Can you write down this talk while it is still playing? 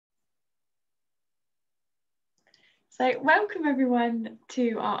So welcome everyone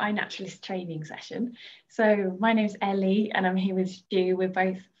to our iNaturalist training session. So my name's Ellie and I'm here with Stu. We're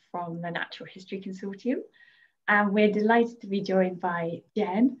both from the Natural History Consortium, and we're delighted to be joined by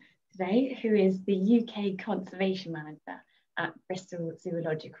Jen today, who is the UK Conservation Manager at Bristol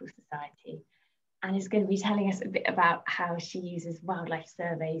Zoological Society, and is going to be telling us a bit about how she uses wildlife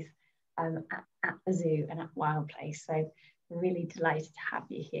surveys at the zoo and at Wildplace. So we're really delighted to have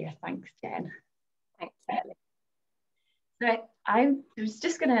you here. Thanks, Jen. Thanks, Ellie. So I was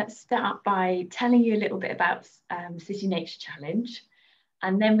just going to start by telling you a little bit about City Nature Challenge,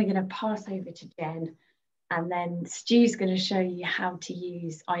 and then we're going to pass over to Jen, and then Stu's going to show you how to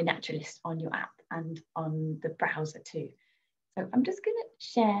use iNaturalist on your app and on the browser too. So I'm just going to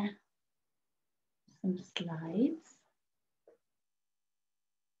share some slides.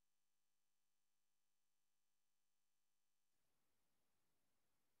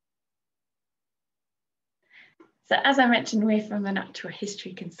 So as I mentioned, we're from the Natural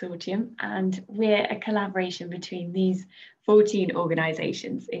History Consortium, and we're a collaboration between these 14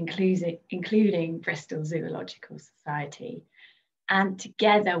 organisations, including Bristol Zoological Society. And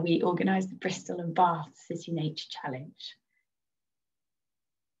together we organised the Bristol and Bath City Nature Challenge.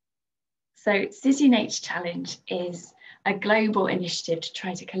 So City Nature Challenge is a global initiative to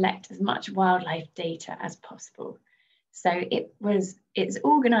try to collect as much wildlife data as possible. So it's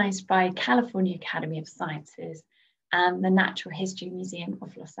organised by California Academy of Sciences and the Natural History Museum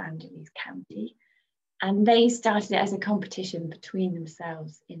of Los Angeles County. And they started it as a competition between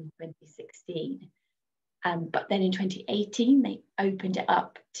themselves in 2016. But then in 2018, they opened it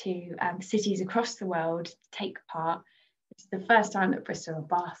up to cities across the world to take part. It's the first time that Bristol and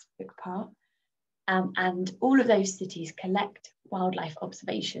Bath took part. And all of those cities collect wildlife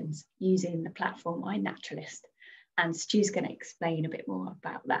observations using the platform iNaturalist. And Stu's going to explain a bit more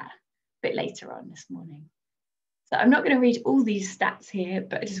about that a bit later on this morning. So I'm not going to read all these stats here,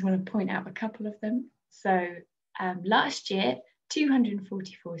 but I just want to point out a couple of them. So last year,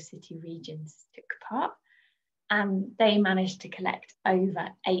 244 city regions took part, and they managed to collect over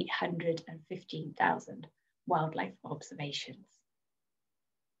 815,000 wildlife observations.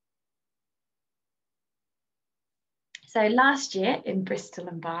 So last year in Bristol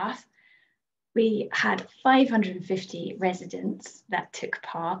and Bath, we had 550 residents that took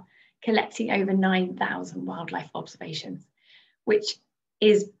part, collecting over 9,000 wildlife observations, which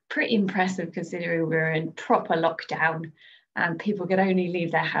is pretty impressive considering we're in proper lockdown and people could only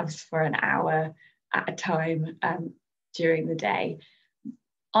leave their house for an hour at a time during the day.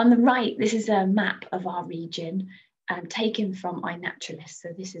 On the right, this is a map of our region taken from iNaturalist. So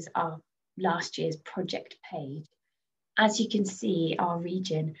this is our last year's project page. As you can see, our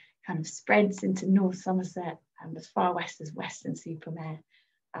region kind of spreads into North Somerset and as far west as Weston-super-Mare.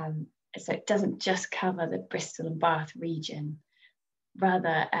 So it doesn't just cover the Bristol and Bath region,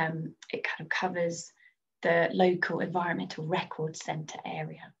 rather it kind of covers the local environmental record centre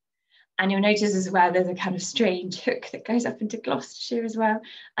area. And you'll notice as well, there's a kind of strange hook that goes up into Gloucestershire as well.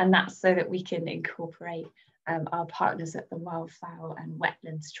 And that's so that we can incorporate our partners at the Wildfowl and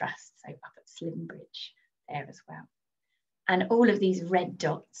Wetlands Trust, so up at Slimbridge there as well. And all of these red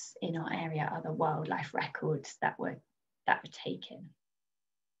dots in our area are the wildlife records that were taken.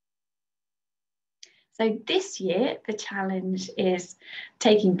 So this year, the challenge is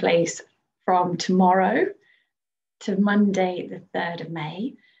taking place from tomorrow to Monday, the 3rd of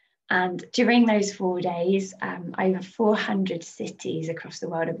May. And during those 4 days, over 400 cities across the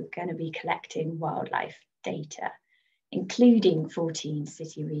world are going to be collecting wildlife data, including 14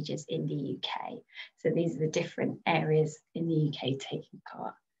 city regions in the UK. So these are the different areas in the UK taking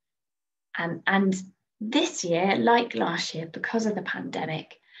part. And this year, like last year, because of the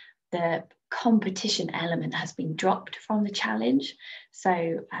pandemic, the competition element has been dropped from the challenge.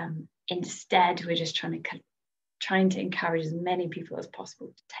 So instead, we're just trying to encourage as many people as possible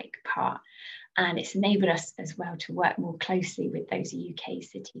to take part. And it's enabled us as well to work more closely with those UK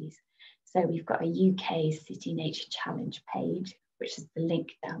cities. So we've got a UK City Nature Challenge page, which is the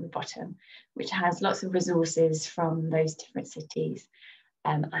link down the bottom, which has lots of resources from those different cities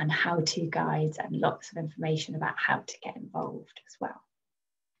and how-to guides and lots of information about how to get involved as well.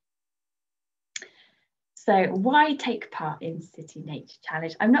 So why take part in City Nature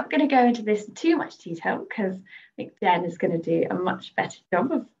Challenge? I'm not going to go into this in too much detail because I think Jen is going to do a much better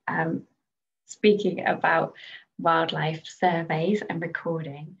job of speaking about wildlife surveys and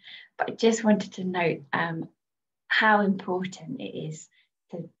recording. But I just wanted to note how important it is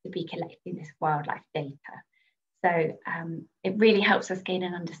to be collecting this wildlife data. So it really helps us gain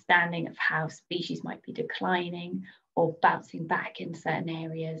an understanding of how species might be declining or bouncing back in certain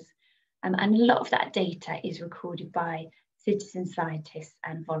areas. And a lot of that data is recorded by citizen scientists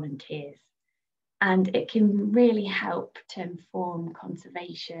and volunteers. And it can really help to inform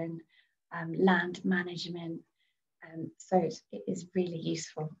conservation, land management. So it is really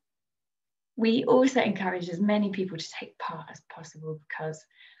useful. We also encourage as many people to take part as possible because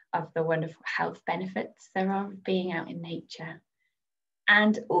of the wonderful health benefits there are of being out in nature.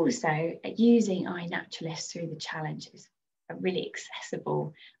 And also using iNaturalist through the challenge is a really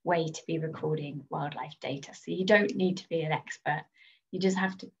accessible way to be recording wildlife data. So you don't need to be an expert. You just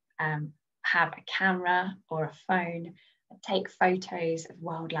have to have a camera or a phone, take photos of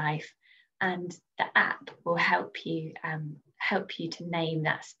wildlife, and the app will help you to name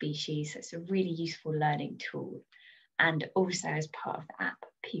that species. It's a really useful learning tool. And also as part of the app,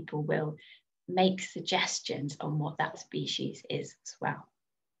 people will make suggestions on what that species is as well.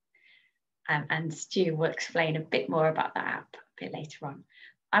 And Stu will explain a bit more about that app a bit later on.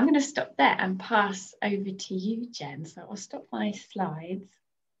 I'm going to stop there and pass over to you, Jen. So I'll stop my slides.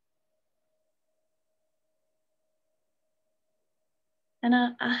 And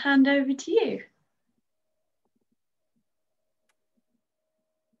I'll hand over to you.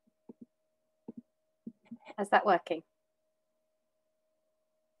 Is that working?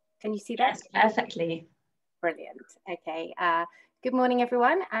 Can you see that? Yes, perfectly. Brilliant. Okay. Good morning,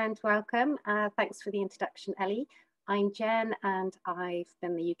 everyone, and welcome. Thanks for the introduction, Ellie. I'm Jen, and I've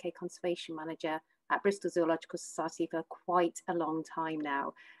been the UK Conservation Manager at Bristol Zoological Society for quite a long time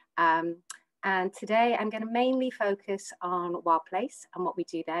now. And today I'm going to mainly focus on Wild Place and what we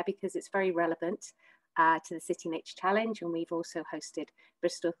do there because it's very relevant to the City Nature Challenge, and we've also hosted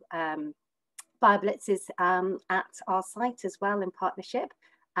Bristol Fire Blitzes at our site as well in partnership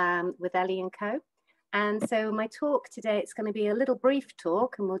with Ellie and Co. And so my talk today, it's going to be a little brief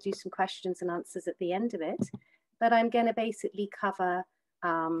talk, and we'll do some questions and answers at the end of it. But I'm going to basically cover,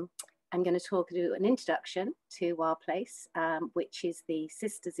 I'm going to do an introduction to Wild Place, which is the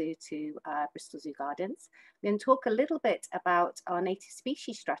sister zoo to Bristol Zoo Gardens. I'm going to talk a little bit about our native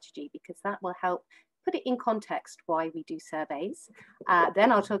species strategy, because that will help put it in context why we do surveys.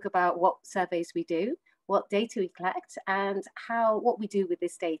 Then I'll talk about what surveys we do, what data we collect, and what we do with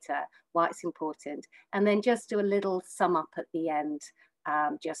this data, why it's important, and then just do a little sum up at the end,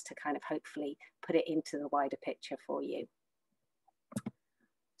 just to kind of hopefully put it into the wider picture for you.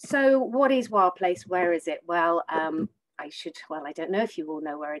 So what is Wild Place? Where is it? Well, I don't know if you all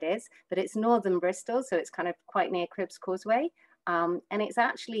know where it is, but it's northern Bristol, so it's kind of quite near Cribbs Causeway. And it's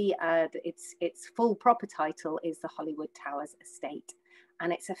actually, its full proper title is the Hollywood Towers Estate.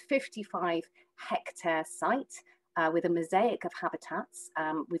 And it's a 55-hectare site with a mosaic of habitats.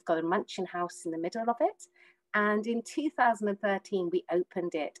 We've got a mansion house in the middle of it. And in 2013, we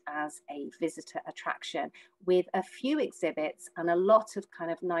opened it as a visitor attraction with a few exhibits and a lot of kind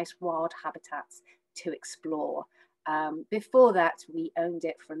of nice wild habitats to explore. Before that, we owned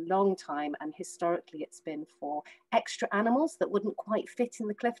it for a long time, and historically it's been for extra animals that wouldn't quite fit in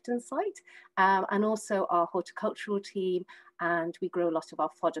the Clifton site, and also our horticultural team, and we grow a lot of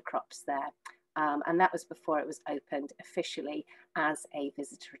our fodder crops there. And that was before it was opened officially as a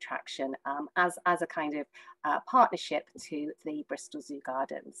visitor attraction, as a kind of partnership to the Bristol Zoo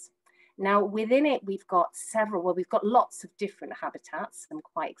Gardens. Now within it, we've got we've got lots of different habitats, some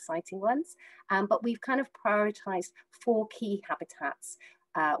quite exciting ones, but we've kind of prioritized 4 key habitats.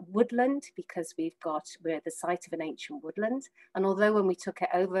 Woodland, because we're the site of an ancient woodland. And although when we took it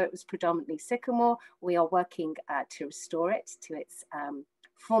over, it was predominantly sycamore, we are working to restore it to its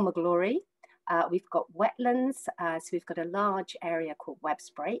former glory. We've got wetlands, so we've got a large area called Webb's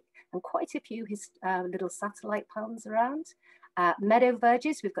Break and quite a few little satellite ponds around. Meadow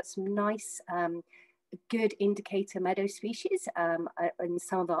verges, we've got some nice, good indicator meadow species in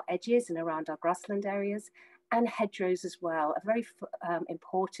some of our edges and around our grassland areas, and hedgerows as well, a very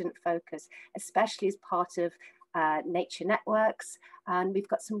important focus, especially as part of nature networks. And we've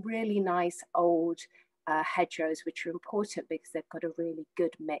got some really nice old hedgerows, which are important because they've got a really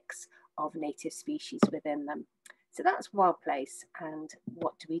good mix of native species within them. So that's Wild Place. And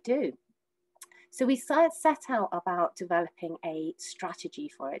what do we do? So we set out about developing a strategy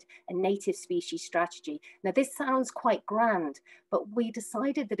for it, a native species strategy. Now this sounds quite grand, but we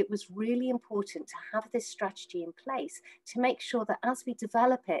decided that it was really important to have this strategy in place to make sure that as we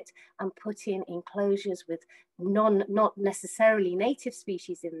develop it and put in enclosures with not necessarily native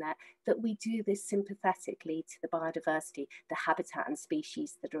species in there, that we do this sympathetically to the biodiversity, the habitat and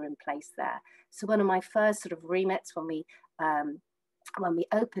species that are in place there. So one of my first sort of remits when we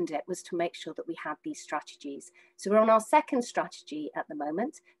opened it was to make sure that we had these strategies. So we're on our second strategy at the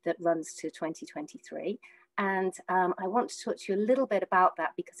moment that runs to 2023. And I want to talk to you a little bit about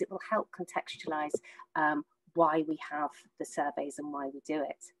that because it will help contextualize why we have the surveys and why we do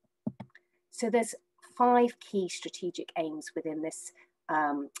it. So there's 5 key strategic aims within this,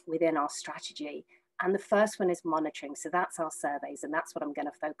 within our strategy. And the first one is monitoring. So that's our surveys, and that's what I'm going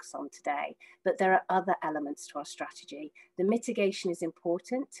to focus on today. But there are other elements to our strategy. The mitigation is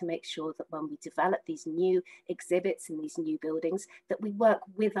important to make sure that when we develop these new exhibits and these new buildings, that we work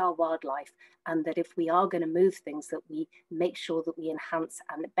with our wildlife, and that if we are going to move things, that we make sure that we enhance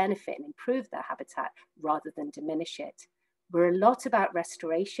and benefit and improve their habitat rather than diminish it. We're a lot about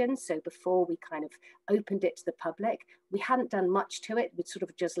restoration. So before we kind of opened it to the public, we hadn't done much to it. We'd sort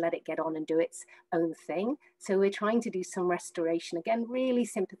of just let it get on and do its own thing. So we're trying to do some restoration, again, really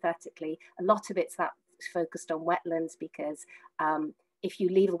sympathetically. A lot of it's that focused on wetlands because if you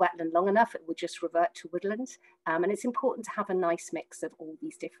leave a wetland long enough, it will just revert to woodland. And it's important to have a nice mix of all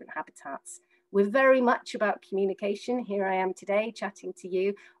these different habitats. We're very much about communication. Here I am today chatting to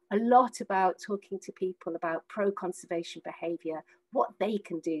you, a lot about talking to people about pro-conservation behaviour, what they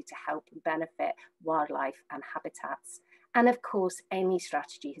can do to help and benefit wildlife and habitats. And of course, any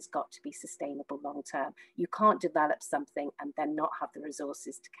strategy has got to be sustainable long term. You can't develop something and then not have the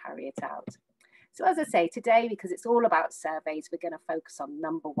resources to carry it out. So as I say, today, because it's all about surveys, we're going to focus on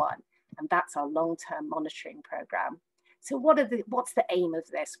number 1, and that's our long-term monitoring programme. So what's the aim of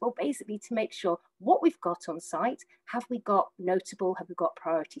this? Well, basically to make sure what we've got on site, have we got notable, have we got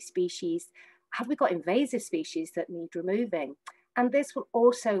priority species? Have we got invasive species that need removing? And this will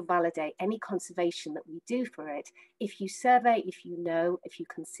also validate any conservation that we do for it. If you survey, if you know, if you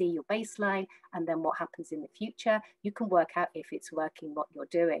can see your baseline and then what happens in the future, you can work out if it's working what you're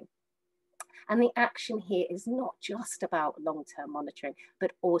doing. And the action here is not just about long-term monitoring,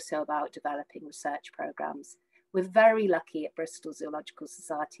 but also about developing research programs. We're very lucky at Bristol Zoological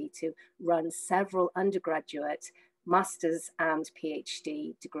Society to run several undergraduate, master's and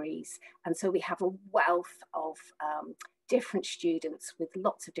PhD degrees. And so we have a wealth of different students with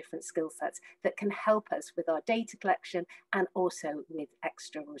lots of different skill sets that can help us with our data collection and also with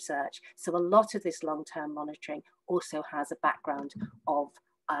extra research. So a lot of this long-term monitoring also has a background of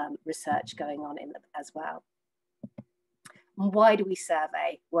research going on in as well. Why do we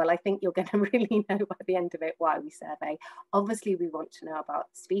survey? Well, I think you're going to really know by the end of it why we survey. Obviously, we want to know about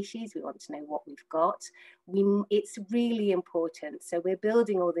species. We want to know what we've got. It's really important. So we're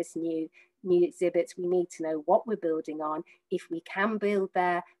building all this new exhibits. We need to know what we're building on. If we can build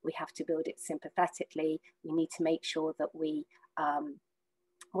there, we have to build it sympathetically. We need to make sure that we,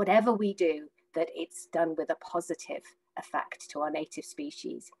 whatever we do, that it's done with a positive effect to our native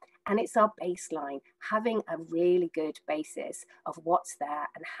species. And it's our baseline, having a really good basis of what's there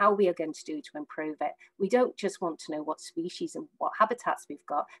and how we are going to do to improve it. We don't just want to know what species and what habitats we've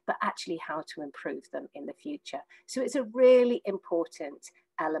got, but actually how to improve them in the future. So it's a really important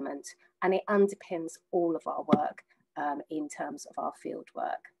element, and it underpins all of our work in terms of our field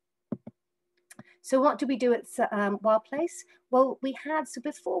work. So what do we do at Wild Place? Well, so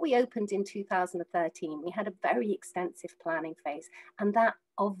before we opened in 2013, we had a very extensive planning phase, and that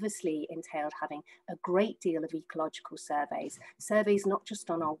obviously entailed having a great deal of ecological surveys. Surveys not just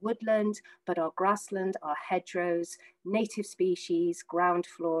on our woodland, but our grassland, our hedgerows, native species, ground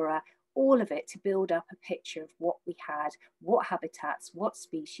flora, all of it to build up a picture of what we had, what habitats, what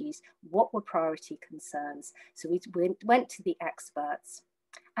species, what were priority concerns. So we went to the experts.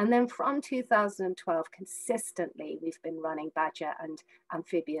 And then from 2012, consistently, we've been running badger and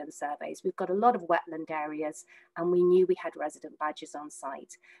amphibian surveys. We've got a lot of wetland areas, and we knew we had resident badgers on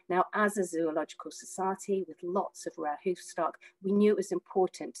site. Now, as a zoological society with lots of rare hoof stock, we knew it was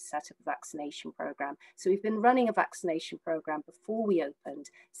important to set up a vaccination program. So we've been running a vaccination program before we opened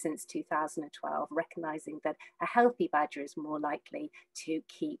since 2012, recognizing that a healthy badger is more likely to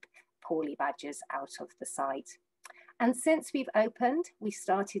keep poorly badgers out of the site. And since we've opened, we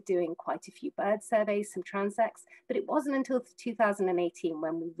started doing quite a few bird surveys, some transects, but it wasn't until 2018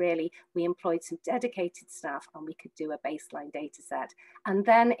 when we employed some dedicated staff and we could do a baseline data set. And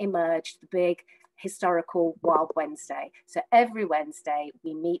then emerged the big historical Wild Wednesday. So every Wednesday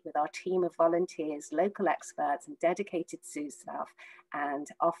we meet with our team of volunteers, local experts and dedicated zoo staff, and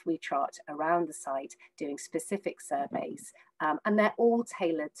off we trot around the site doing specific surveys. And they're all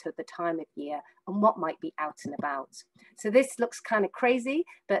tailored to the time of year and what might be out and about. So this looks kind of crazy,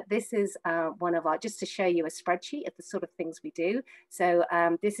 but this is one of our, just to show you a spreadsheet of the sort of things we do. So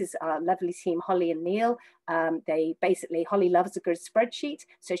this is our lovely team, Holly and Neil. Holly loves a good spreadsheet,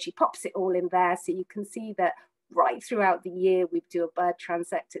 so she pops it all in there so you can see that right throughout the year we do a bird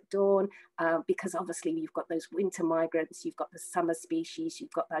transect at dawn, because obviously you've got those winter migrants, you've got the summer species,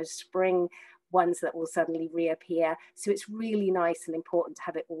 you've got those spring ones that will suddenly reappear. So it's really nice and important to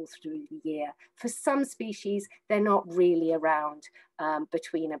have it all through the year. For some species, they're not really around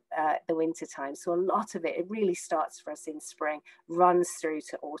between the winter time. So a lot of it really starts for us in spring, runs through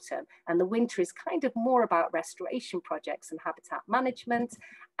to autumn. And the winter is kind of more about restoration projects and habitat management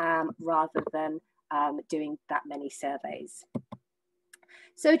rather than doing that many surveys.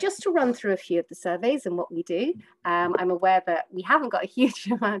 So just to run through a few of the surveys and what we do, I'm aware that we haven't got a huge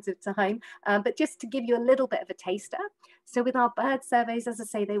amount of time, but just to give you a little bit of a taster. So with our bird surveys, as I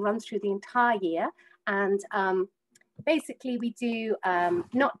say, they run through the entire year. And basically we do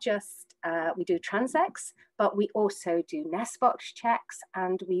not just, we do transects, but we also do nest box checks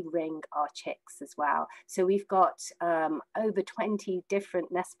and we ring our chicks as well. So we've got over 20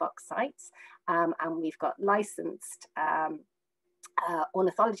 different nest box sites and we've got licensed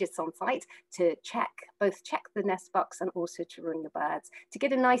ornithologists on site to both check the nest box and also to ring the birds to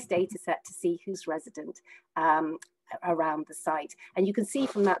get a nice data set to see who's resident around the site. And you can see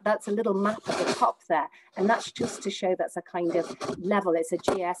from that, that's a little map at the top there. And that's just to show that's a kind of level. It's a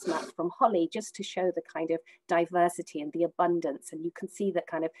GS map from Holly, just to show the kind of diversity and the abundance. And you can see that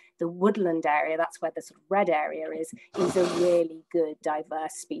kind of the woodland area, that's where the sort of red area is a really good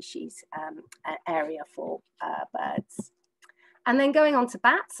diverse species area for birds. And then going on to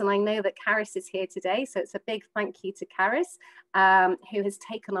bats, and I know that Caris is here today, so it's a big thank you to Caris, who has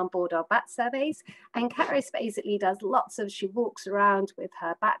taken on board our bat surveys. And Caris basically does she walks around with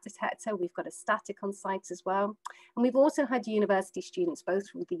her bat detector. We've got a static on site as well. And we've also had university students, both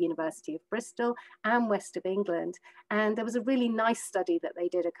from the University of Bristol and West of England. And there was a really nice study that they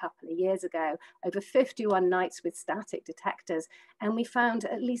did a couple of years ago, over 51 nights with static detectors. And we found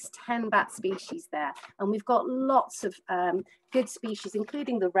at least 10 bat species there. And we've got lots of good species,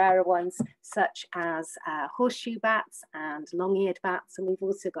 including the rarer ones, such as horseshoe bats and long-eared bats. And we've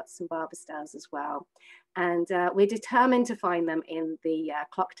also got some barber stars as well. And we're determined to find them in the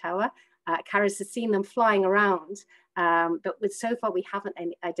clock tower. Caris has seen them flying around, but so far we haven't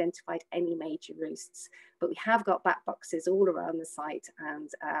identified any major roosts. But we have got bat boxes all around the site, and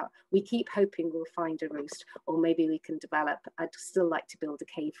we keep hoping we'll find a roost, or maybe we can develop. I'd still like to build a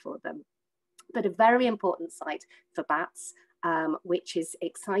cave for them. But a very important site for bats, which is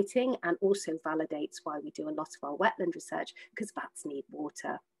exciting and also validates why we do a lot of our wetland research, because bats need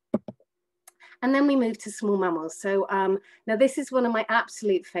water. And then we move to small mammals. So now this is one of my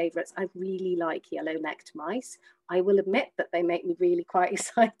absolute favorites. I really like yellow-necked mice. I will admit that they make me really quite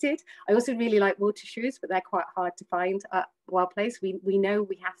excited. I also really like water shrews, but they're quite hard to find at Wild Place. We know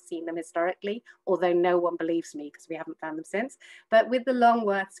we have seen them historically, although no one believes me because we haven't found them since. But with the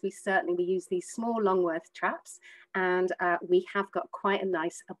longworths, we use these small longworth traps, and we have got quite a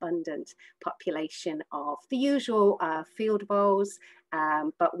nice abundant population of the usual field voles,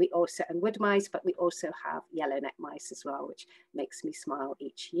 but we also, and wood mice, but we also have yellow-necked mice as well, which makes me smile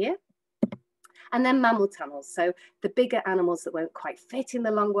each year. And then mammal tunnels. So the bigger animals that won't quite fit in the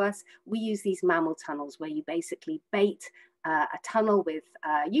longworths, we use these mammal tunnels where you basically bait a tunnel with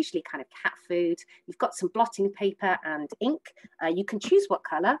usually kind of cat food. You've got some blotting paper and ink. You can choose what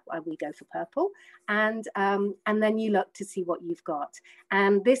color. We go for purple. And then you look to see what you've got.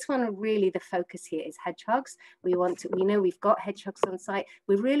 And this one, really the focus here is hedgehogs. We know we've got hedgehogs on site.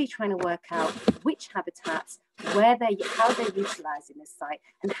 We're really trying to work out which habitats, how they're utilised in this site,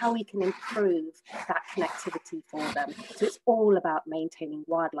 and how we can improve that connectivity for them. So it's all about maintaining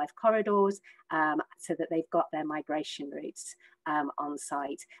wildlife corridors so that they've got their migration routes on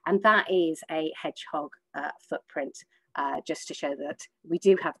site. And that is a hedgehog footprint, just to show that we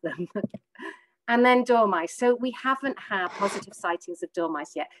do have them. And then dormice. So we haven't had positive sightings of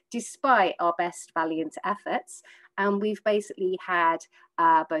dormice yet, despite our best valiant efforts. And we've basically had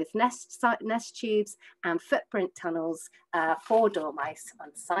both nest tubes and footprint tunnels for dormice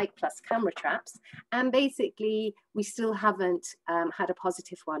on site, plus camera traps. And basically, we still haven't had a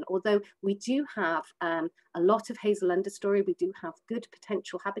positive one, although we do have a lot of hazel understory. We do have good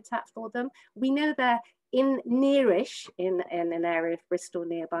potential habitat for them. We know they're nearish in an area of Bristol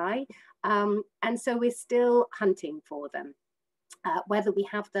nearby. And so we're still hunting for them. Whether we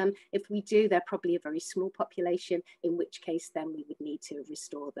have them, if we do, they're probably a very small population, in which case then we would need to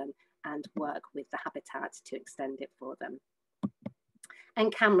restore them and work with the habitat to extend it for them.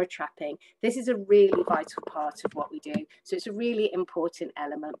 And camera trapping. This is a really vital part of what we do. So it's a really important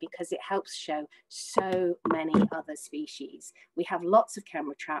element because it helps show so many other species. We have lots of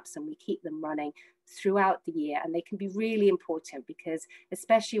camera traps and we keep them running throughout the year, and they can be really important because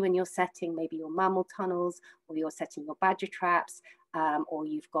especially when you're setting maybe your mammal tunnels or you're setting your badger traps, or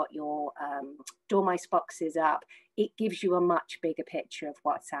you've got your dormice boxes up, it gives you a much bigger picture of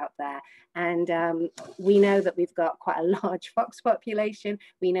what's out there. And we know that we've got quite a large fox population.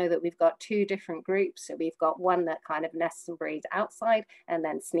 We know that we've got two different groups. So we've got one that kind of nests and breeds outside and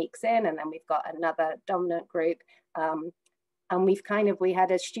then sneaks in, and then we've got another dominant group. And we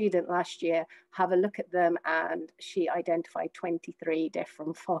had a student last year have a look at them, and she identified 23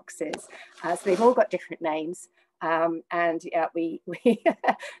 different foxes. So they've all got different names. And yeah,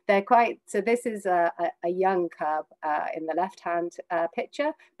 they're quite, so this is a young cub in the left-hand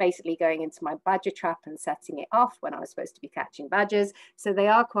picture, basically going into my badger trap and setting it off when I was supposed to be catching badgers. So they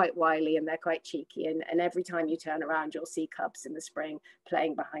are quite wily and they're quite cheeky. And every time you turn around, you'll see cubs in the spring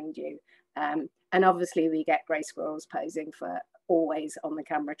playing behind you. And obviously we get grey squirrels posing for always on the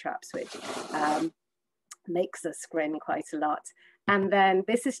camera traps, which makes us grin quite a lot. And then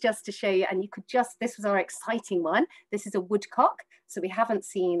this is just to show you, and you could just, this was our exciting one. This is a woodcock. So we haven't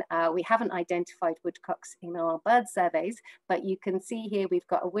identified woodcocks in our bird surveys, but you can see here we've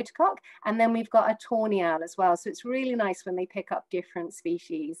got a woodcock, and then we've got a tawny owl as well. So it's really nice when they pick up different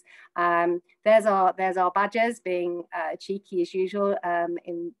species. There's our badgers being cheeky as usual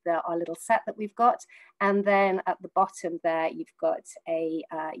in our little set that we've got. And then at the bottom there, you've got a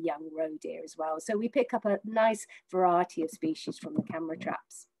young roe deer as well. So we pick up a nice variety of species from the camera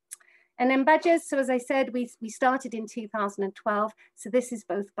traps. And then badgers, so as I said, we started in 2012. So this is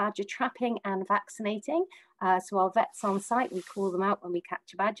both badger trapping and vaccinating. So our vets on site, we call them out when we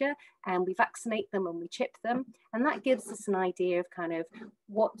catch a badger, and we vaccinate them and we chip them. And that gives us an idea of kind of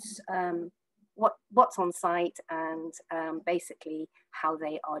what's on site and basically how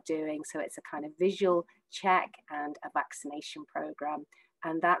they are doing. So it's a kind of visual check and a vaccination program.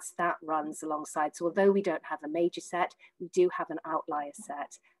 And that runs alongside. So although we don't have a major set, we do have an outlier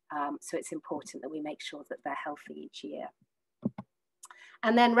set. So it's important that we make sure that they're healthy each year.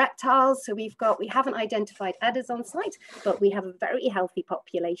 And then reptiles, so we haven't identified adders on site, but we have a very healthy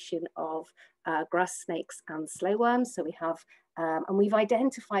population of grass snakes and slow worms. So we have, and we've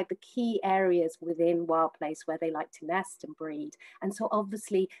identified the key areas within Wild Place where they like to nest and breed. And so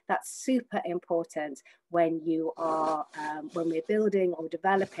obviously that's super important when you are, when we're building or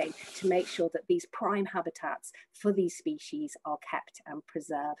developing, to make sure that these prime habitats for these species are kept and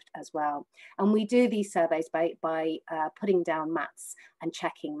preserved as well. And we do these surveys by putting down mats and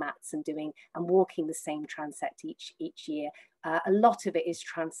checking mats and walking the same transect each year. A lot of it is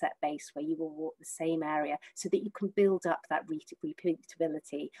transect based, where you will walk the same area so that you can build up that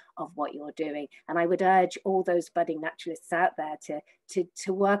repeatability of what you're doing. And I would urge all those budding naturalists out there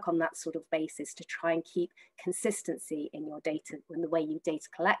to work on that sort of basis, to try and keep consistency in your data, in the way you data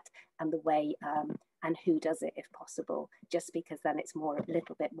collect and the way and who does it if possible, just because then it's a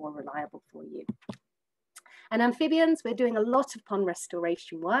little bit more reliable for you. And amphibians, we're doing a lot of pond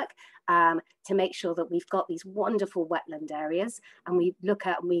restoration work to make sure that we've got these wonderful wetland areas. And we look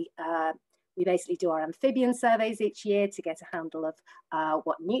at, we basically do our amphibian surveys each year to get a handle of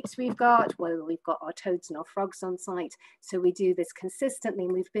what newts we've got, whether we've got our toads and our frogs on site. So we do this consistently,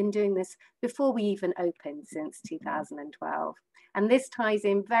 and we've been doing this before we even opened since 2012. And this ties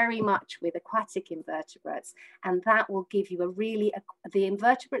in very much with aquatic invertebrates, and that will give you the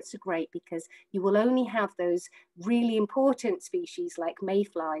invertebrates are great because you will only have those really important species like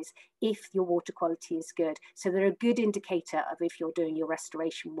mayflies if your water quality is good. So they're a good indicator of if you're doing your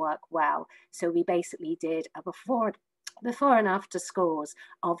restoration work well. So we basically did a before and after scores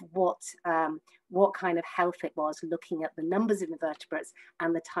of what kind of health it was, looking at the numbers of invertebrates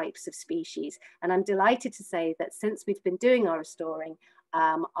and the types of species. And I'm delighted to say that since we've been doing our restoring,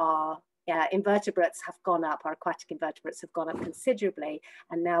 our invertebrates have gone up, our aquatic invertebrates have gone up considerably.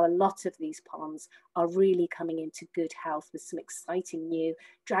 And now a lot of these ponds are really coming into good health with some exciting new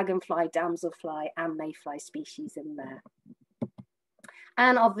dragonfly, damselfly and mayfly species in there.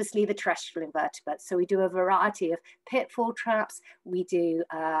 And obviously the terrestrial invertebrates. So we do a variety of pitfall traps. We do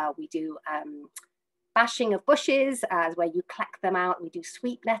bashing of bushes, where you collect them out. We do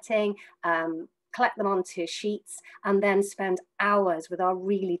sweep netting, collect them onto sheets, and then spend hours with our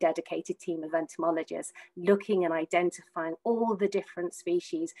really dedicated team of entomologists looking and identifying all the different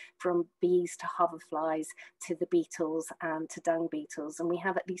species, from bees to hoverflies to the beetles and to dung beetles. And we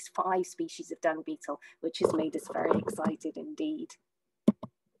have at least 5 species of dung beetle, which has made us very excited indeed.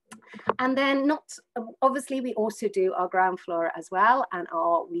 And then obviously we also do our ground flora as well, and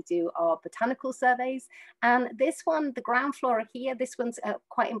we do our botanical surveys. And this one, the ground flora here, this one's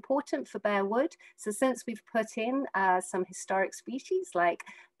quite important for bare wood. So since we've put in some historic species like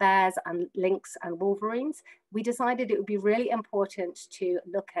bears and lynx and wolverines, we decided it would be really important to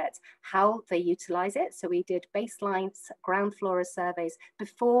look at how they utilize it. So we did baseline ground flora surveys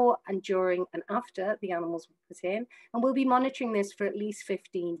before and during and after the animals were put in. And we'll be monitoring this for at least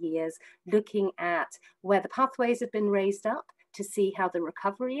 15 years, looking at where the pathways have been raised up, to see how the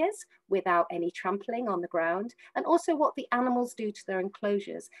recovery is without any trampling on the ground, and also what the animals do to their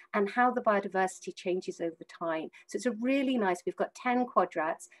enclosures and how the biodiversity changes over time. So it's a really nice, we've got 10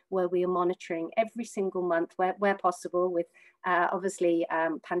 quadrats where we are monitoring every single month where possible, with obviously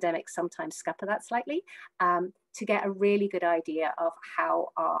pandemics sometimes scupper that slightly, to get a really good idea of how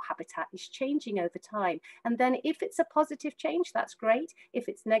our habitat is changing over time. And then if it's a positive change, that's great. If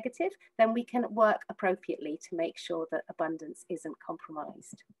it's negative, then we can work appropriately to make sure that abundance isn't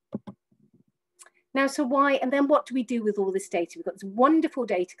compromised. Now, so why, and then what do we do with all this data? We've got this wonderful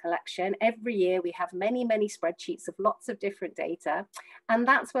data collection. Every year we have many, many spreadsheets of lots of different data. And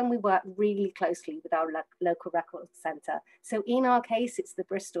that's when we work really closely with our local record centre. So in our case, it's the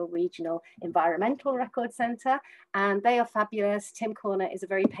Bristol Regional Environmental Record Centre, and they are fabulous. Tim Corner is a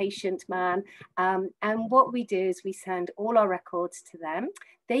very patient man. And what we do is we send all our records to them.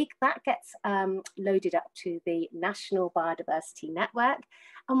 That gets loaded up to the National Biodiversity Network.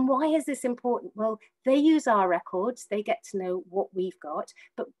 And why is this important? Well, they use our records, they get to know what we've got,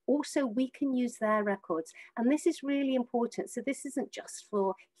 but also we can use their records. And this is really important. So this isn't just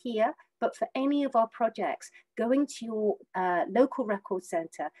for here, but for any of our projects, going to your local record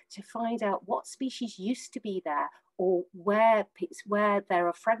centre to find out what species used to be there, or where there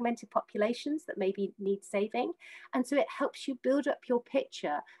are fragmented populations that maybe need saving. And so it helps you build up your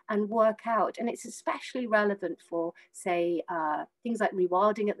picture and work out. And it's especially relevant for, say, things like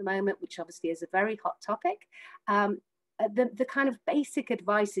rewilding at the moment, which obviously is a very hot topic. The kind of basic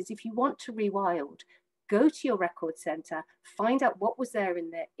advice is, if you want to rewild, go to your record centre, find out what was there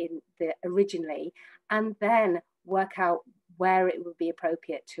in the originally, and then work out where it would be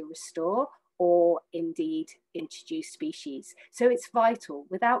appropriate to restore or indeed introduce species. So it's vital.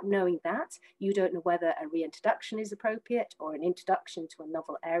 Without knowing that, you don't know whether a reintroduction is appropriate or an introduction to a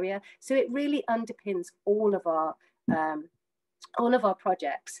novel area. So it really underpins all of our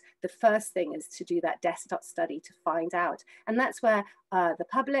projects. The first thing is to do that desktop study to find out. And that's where the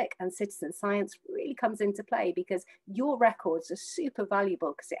public and citizen science really comes into play, because your records are super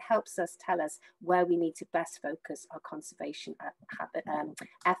valuable, because it helps us tell us where we need to best focus our conservation effort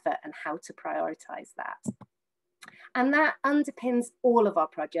and how to prioritize that. And that underpins all of our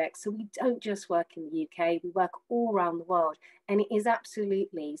projects. So we don't just work in the UK, we work all around the world. And it is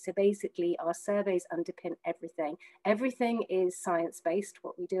absolutely, so basically our surveys underpin everything. Everything is science-based,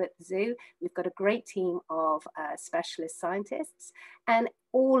 what we do at the zoo. We've got a great team of specialist scientists, and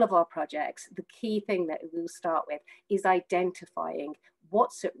all of our projects, the key thing that we'll start with is identifying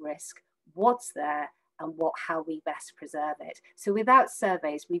what's at risk, what's there, and how we best preserve it. So without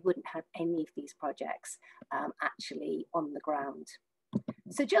surveys, we wouldn't have any of these projects actually on the ground.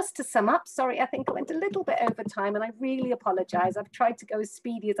 So just to sum up, sorry, I think I went a little bit over time, and I really apologize. I've tried to go as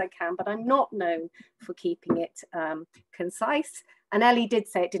speedy as I can, but I'm not known for keeping it concise. And Ellie did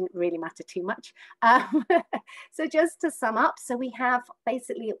say it didn't really matter too much. So just to sum up, so we have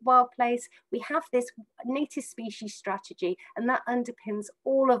basically at WildPlace, we have this native species strategy, and that underpins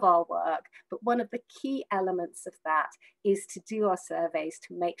all of our work. But one of the key elements of that is to do our surveys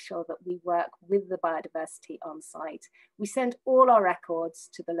to make sure that we work with the biodiversity on site. We send all our records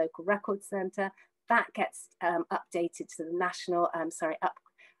to the local record centre. That gets updated to the national,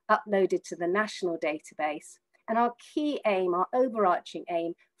 uploaded to the national database. And our key aim, our overarching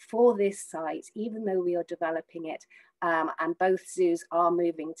aim for this site, even though we are developing it and both zoos are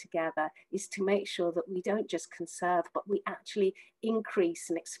moving together, is to make sure that we don't just conserve, but we actually increase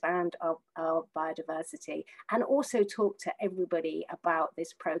and expand our biodiversity, and also talk to everybody about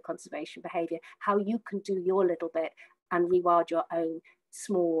this pro-conservation behaviour, how you can do your little bit and rewild your own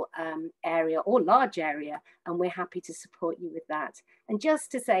small area or large area, and we're happy to support you with that. And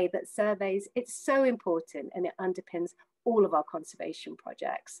just to say that surveys, it's so important, and it underpins all of our conservation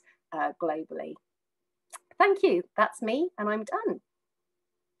projects globally. Thank you, that's me, and I'm done.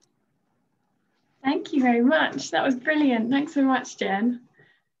 Thank you very much, that was brilliant. Thanks so much, Jen.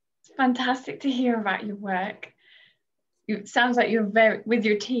 It's fantastic to hear about your work. It sounds like with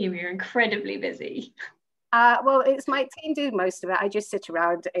your team, you're incredibly busy. Well, it's my team do most of it. I just sit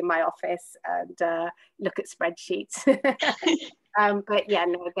around in my office and look at spreadsheets. But yeah,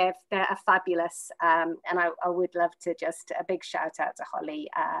 no, they're fabulous. And I would love to just a big shout out to Holly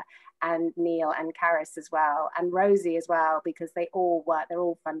and Neil and Karis as well, and Rosie as well, because they all work, they're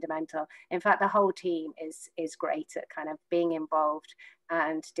all fundamental. In fact, the whole team is great at kind of being involved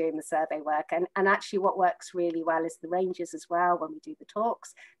and doing the survey work. And actually what works really well is the rangers as well when we do the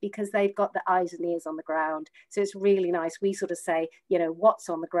talks, because they've got the eyes and ears on the ground. So it's really nice. We sort of say, you know, what's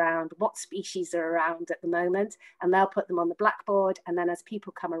on the ground, what species are around at the moment, and they'll put them on the blackboard. And then as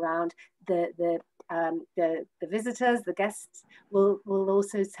people come around, the visitors, the guests will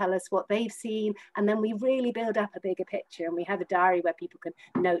also tell us what they've seen. And then we really build up a bigger picture, and we have a diary where people can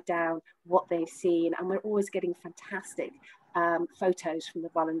note down what they've seen. And we're always getting fantastic photos from the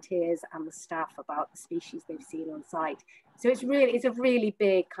volunteers and the staff about the species they've seen on site. So it's a really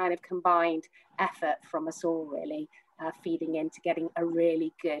big kind of combined effort from us all, really, feeding into getting a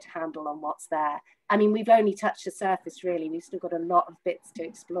really good handle on what's there. I mean, we've only touched the surface, really. We've still got a lot of bits to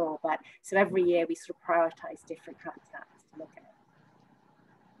explore, but so every year we sort of prioritize different habitats to look at.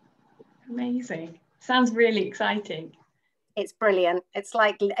 Amazing. Sounds really exciting. It's brilliant. It's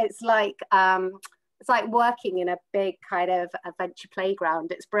like working in a big kind of adventure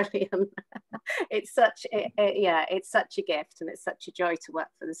playground. It's brilliant. It's such a gift, and it's such a joy to work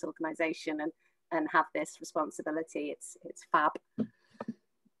for this organisation and have this responsibility. It's fab.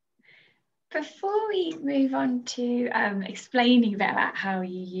 Before we move on to explaining a bit about how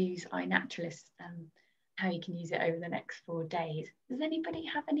you use iNaturalist and how you can use it over the next 4 days, does anybody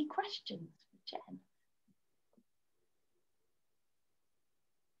have any questions for Jen?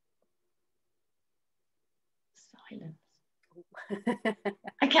 Silence.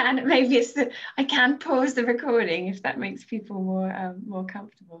 I can pause the recording if that makes people more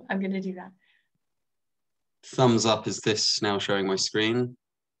comfortable. I'm going to do that. Thumbs up. Is this now showing my screen?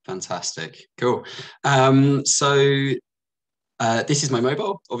 Fantastic. Cool. So this is my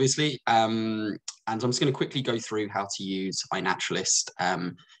mobile, obviously, and I'm just going to quickly go through how to use iNaturalist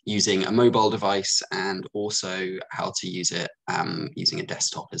using a mobile device, and also how to use it using a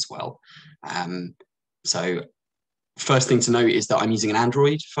desktop as well. So first thing to note is that I'm using an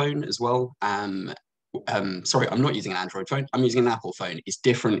Android phone as well. Sorry, I'm not using an Android phone. I'm using an Apple phone. It's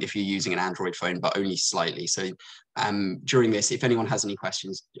different if you're using an Android phone, but only slightly. So during this, if anyone has any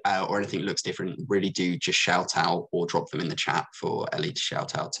questions or anything looks different, really do just shout out or drop them in the chat for Ellie to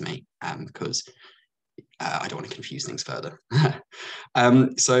shout out to me, because I don't want to confuse things further.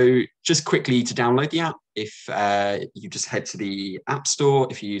 So just quickly to download the app, if you just head to the App Store,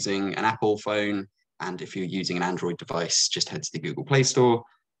 if you're using an Apple phone, and if you're using an Android device, just head to the Google Play Store,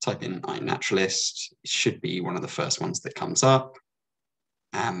 type in iNaturalist. It should be one of the first ones that comes up,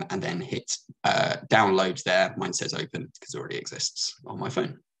 and then hit download there. Mine says open because it already exists on my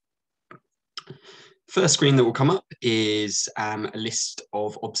phone. First screen that will come up is a list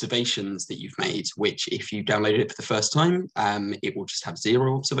of observations that you've made, which if you downloaded it for the first time, it will just have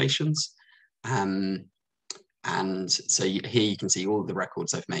 0 observations. And so here you can see all of the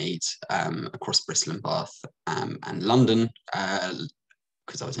records I've made across Bristol and Bath and London,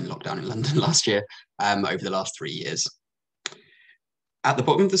 because I was in lockdown in London last year, over the last 3 years. At the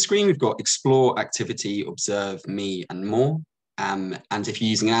bottom of the screen, we've got Explore, Activity, Observe, Me, and More. And if you're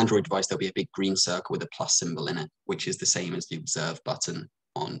using an Android device, there'll be a big green circle with a plus symbol in it, which is the same as the Observe button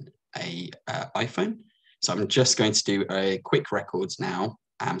on a iPhone. So I'm just going to do a quick records now.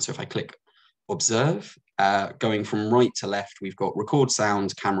 So if I click Observe, going from right to left, we've got record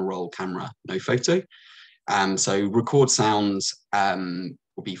sound, camera roll, camera, no photo. So record sounds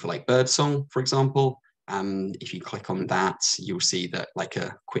will be for like bird song, for example. If you click on that, you'll see that like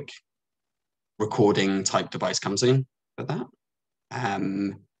a quick recording type device comes in for that.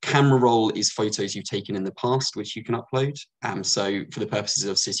 Camera roll is photos you've taken in the past, which you can upload. So for the purposes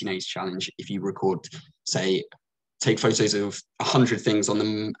of City Nays Challenge, if you record, say, take photos of 100 things on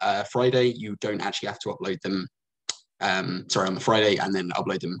the Friday, you don't actually have to upload them, on the Friday, and then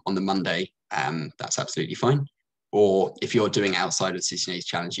upload them on the Monday. That's absolutely fine. Or if you're doing outside of City Nays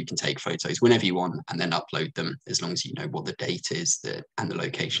Challenge, you can take photos whenever you want and then upload them, as long as you know what the date is and the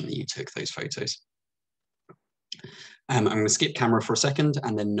location that you took those photos. I'm going to skip camera for a second,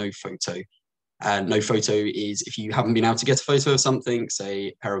 and then no photo. No photo is if you haven't been able to get a photo of something,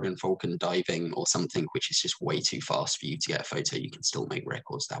 say peregrine falcon diving or something which is just way too fast for you to get a photo, you can still make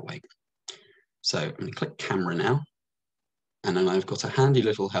records that way. So I'm going to click camera now. And then I've got a handy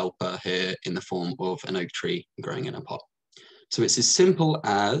little helper here in the form of an oak tree growing in a pot. So it's as simple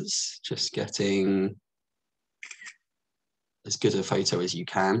as just getting as good a photo as you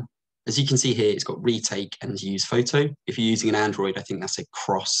can. As you can see here, it's got retake and use photo. If you're using an Android, I think that's a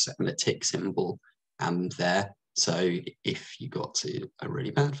cross and a tick symbol there. So if you got to a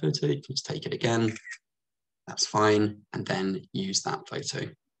really bad photo, you can just take it again. That's fine. And then use that photo.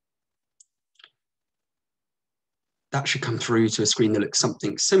 That should come through to a screen that looks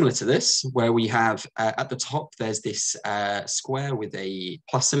something similar to this, where we have at the top, there's this square with a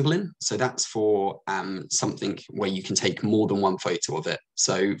plus symbol in. So that's for something where you can take more than one photo of it.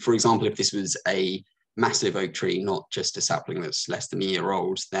 So for example, if this was a massive oak tree, not just a sapling that's less than a year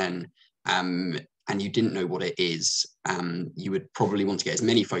old, then and you didn't know what it is, you would probably want to get as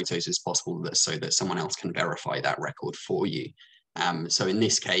many photos as possible so that someone else can verify that record for you. So in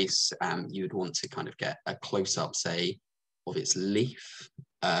this case, you would want to kind of get a close-up, say, of its leaf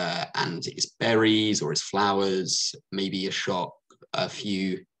and its berries or its flowers, maybe a shot a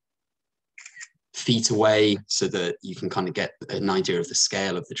few feet away so that you can kind of get an idea of the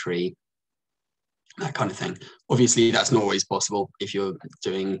scale of the tree, that kind of thing. Obviously, that's not always possible if you're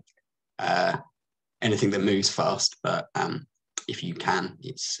doing anything that moves fast, but if you can,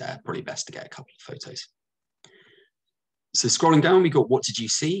 it's probably best to get a couple of photos. So scrolling down, we got what did you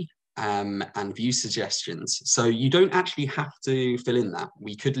see and view suggestions. So you don't actually have to fill in that.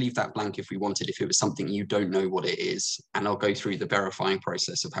 We could leave that blank if we wanted, if it was something you don't know what it is. And I'll go through the verifying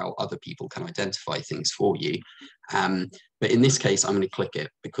process of how other people can identify things for you. But in this case, I'm going to click it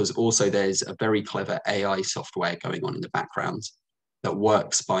because also there's a very clever AI software going on in the background that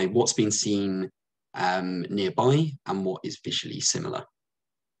works by what's been seen nearby and what is visually similar.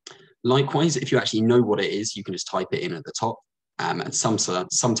 Likewise, if you actually know what it is, you can just type it in at the top. And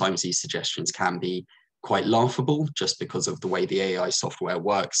sometimes these suggestions can be quite laughable just because of the way the AI software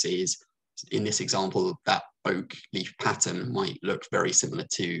works is, in this example, that oak leaf pattern might look very similar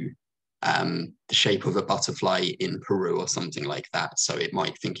to the shape of a butterfly in Peru or something like that. So it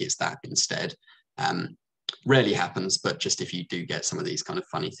might think it's that instead. Rarely happens, but just if you do get some of these kind of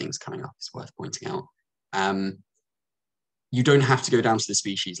funny things coming up, it's worth pointing out. You don't have to go down to the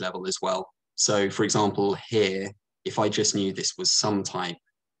species level as well. So for example, here, if I just knew this was some type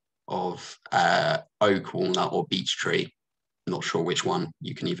of oak, walnut, or beech tree, not sure which one,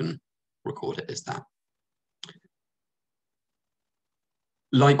 you can even record it as that.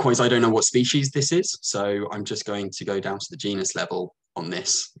 Likewise, I don't know what species this is, so I'm just going to go down to the genus level on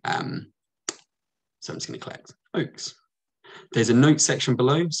this. So I'm just going to collect oaks. There's a note section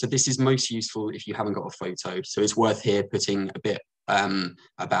below. So this is most useful if you haven't got a photo. So it's worth here putting a bit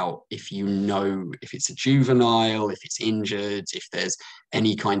about if you know if it's a juvenile, if it's injured, if there's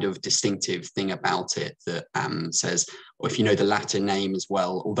any kind of distinctive thing about it that says, or if you know the Latin name as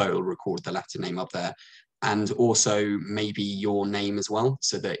well, although it'll record the Latin name up there. And also maybe your name as well,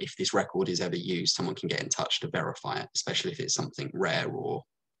 so that if this record is ever used, someone can get in touch to verify it, especially if it's something rare or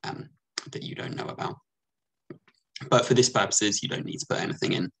that you don't know about. But for this purposes, you don't need to put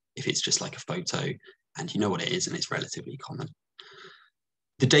anything in if it's just like a photo and you know what it is and it's relatively common.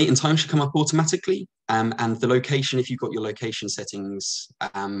 The date and time should come up automatically, and the location, if you've got your location settings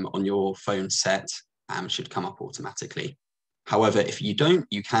on your phone set, should come up automatically. However, if you don't,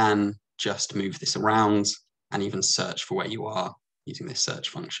 you can just move this around and even search for where you are using this search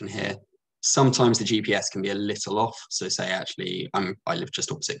function here. Sometimes the GPS can be a little off. So say actually, I live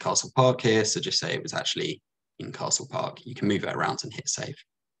just opposite Castle Park here. So just say it was actually in Castle Park. You can move it around and hit save.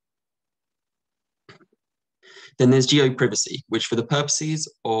 Then there's geo-privacy, which for the purposes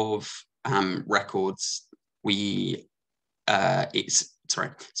of records, it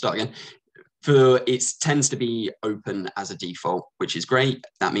tends to be open as a default, which is great.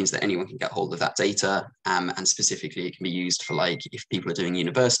 That means that anyone can get hold of that data, and specifically it can be used for like if people are doing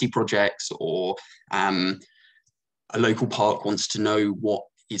university projects or a local park wants to know what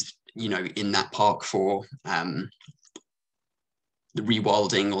is in that park for the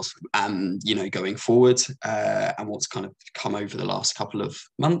rewilding or going forward and what's kind of come over the last couple of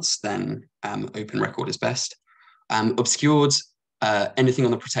months, then open record is best. Obscured, anything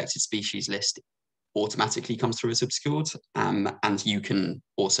on the protected species list automatically comes through as obscured, and you can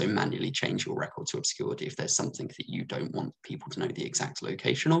also manually change your record to obscured if there's something that you don't want people to know the exact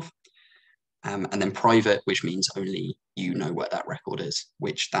location of. And then private, which means only you know where that record is,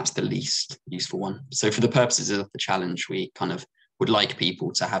 which that's the least useful one. So for the purposes of the challenge, we kind of would like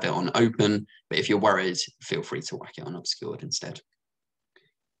people to have it on open, but if you're worried, feel free to whack it on obscured instead.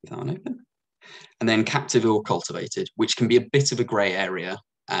 Is that on open? And then captive or cultivated, which can be a bit of a grey area,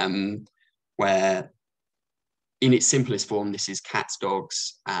 where in its simplest form, this is cats,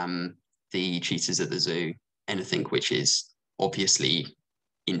 dogs, the cheetahs at the zoo, anything which is obviously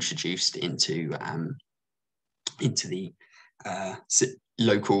introduced into the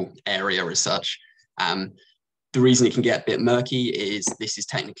local area as such. The reason it can get a bit murky is this is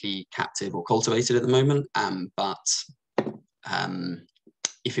technically captive or cultivated at the moment, but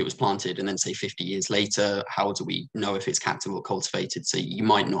if it was planted and then say 50 years later, how do we know if it's captive or cultivated? So you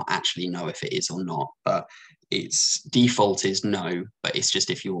might not actually know if it is or not, but its default is no, but it's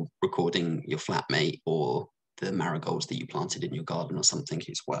just if you're recording your flatmate or the marigolds that you planted in your garden or something,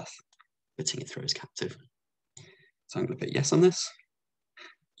 it's worth putting it through as captive. So I'm going to put yes on this.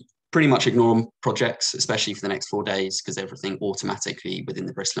 Pretty much ignore projects, especially for the next 4 days, because everything automatically within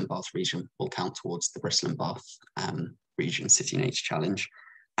the Bristol and Bath region will count towards the Bristol and Bath region City Nature Challenge.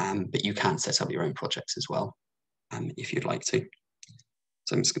 But you can set up your own projects as well, if you'd like to.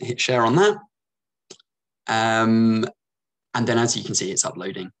 So I'm just going to hit share on that. And then as you can see, it's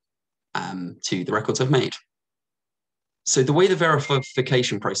uploading to the records I've made. So the way the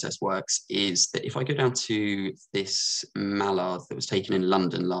verification process works is that if I go down to this mallard that was taken in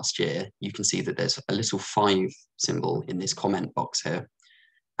London last year, you can see that there's a little 5 symbol in this comment box here.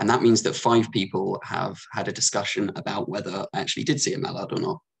 And that means that 5 people have had a discussion about whether I actually did see a mallard or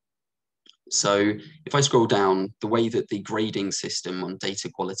not. So if I scroll down, the way that the grading system on data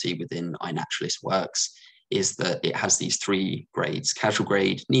quality within iNaturalist works is that it has these 3 grades: casual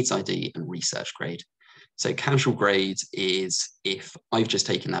grade, needs ID, and research grade. So casual grade is if I've just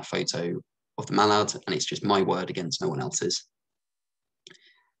taken that photo of the mallard and it's just my word against no one else's.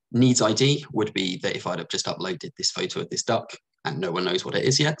 Needs ID would be that if I'd have just uploaded this photo of this duck and no one knows what it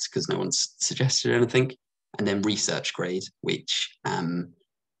is yet because no one's suggested anything. And then research grade, which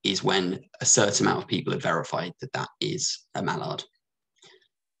is when a certain amount of people have verified that that is a mallard.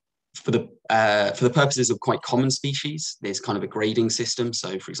 For the purposes of quite common species, there's kind of a grading system.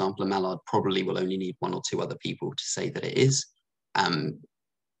 So for example, a mallard probably will only need 1 or 2 other people to say that it is.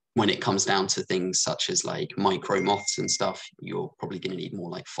 When it comes down to things such as like micro moths and stuff, you're probably going to need more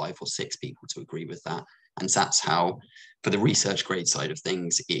like 5 or 6 people to agree with that. And that's how, for the research grade side of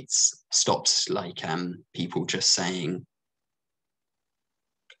things, it stops like people just saying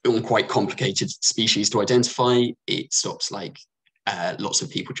on quite complicated species to identify. It stops like lots of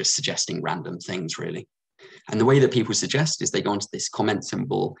people just suggesting random things, really. And the way that people suggest is they go onto this comment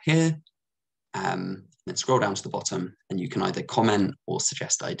symbol here, then scroll down to the bottom, and you can either comment or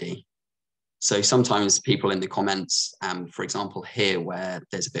suggest ID. So sometimes people in the comments, for example, here where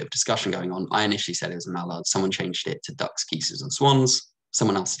there's a bit of discussion going on, I initially said it was a mallard, someone changed it to ducks, geese and swans,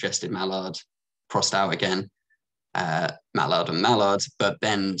 someone else suggested mallard, crossed out again, mallard and mallard, but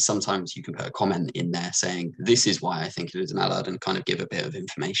then sometimes you can put a comment in there saying, this is why I think it is a mallard, and kind of give a bit of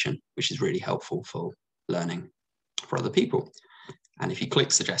information, which is really helpful for learning for other people. And if you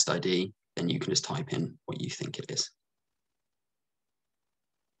click suggest ID, then you can just type in what you think it is.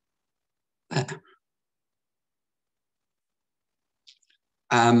 There.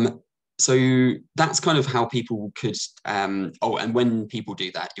 So that's kind of how people could, oh, and when people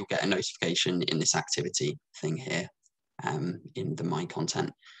do that, you'll get a notification in this activity thing here in the My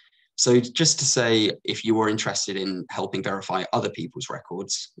Content. So just to say, if you were interested in helping verify other people's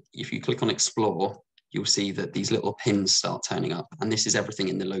records, if you click on Explore, you'll see that these little pins start turning up, and this is everything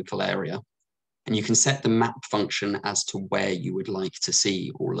in the local area. And you can set the map function as to where you would like to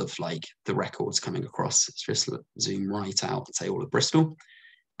see all of like the records coming across. Let's just zoom right out and say all of Bristol,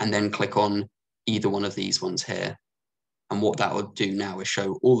 and then click on either one of these ones here. And what that will do now is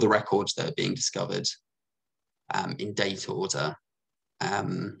show all the records that are being discovered in date order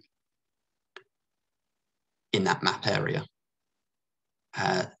in that map area.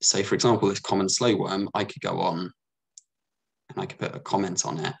 So for example, this common slowworm, I could go on and I could put a comment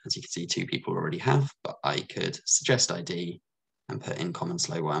on it. As you can see, 2 people already have, but I could suggest ID and put in common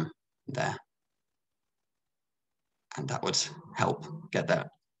slowworm there. And that would help get that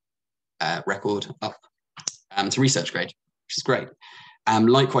record up to research grade, which is great.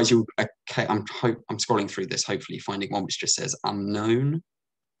 Likewise, I'm scrolling through this, hopefully finding one which just says unknown.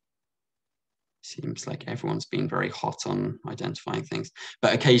 Seems like everyone's been very hot on identifying things,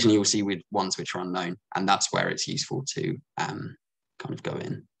 but occasionally you'll see with ones which are unknown, and that's where it's useful to kind of go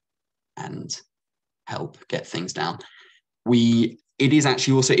in and help get things down. It is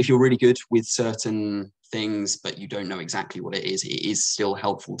actually also, if you're really good with certain things, but you don't know exactly what it is still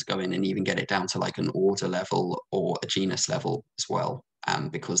helpful to go in and even get it down to like an order level or a genus level as well.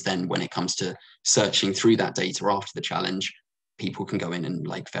 Because then when it comes to searching through that data after the challenge, people can go in and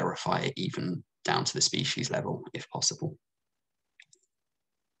like verify it even down to the species level if possible.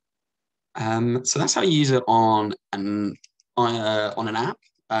 So that's how you use it on an app.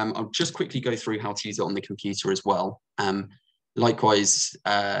 I'll just quickly go through how to use it on the computer as well. Likewise,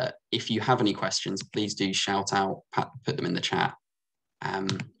 if you have any questions, please do shout out, put them in the chat.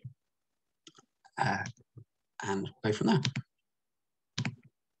 and go from there.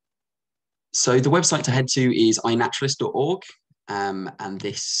 So the website to head to is iNaturalist.org, and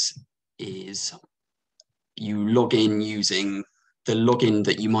this is, you log in using the login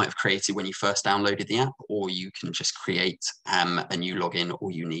that you might have created when you first downloaded the app, or you can just create a new login. All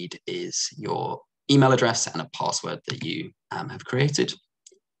you need is your email address and a password that you have created.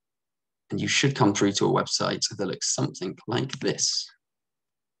 And you should come through to a website that looks something like this,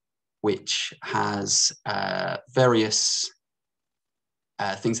 which has various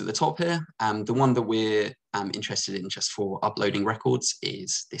things at the top here. The one that we're interested in just for uploading records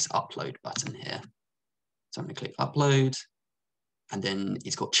is this upload button here. So I'm going to click upload, and then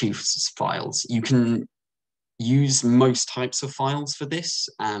it's got choose files. You can use most types of files for this,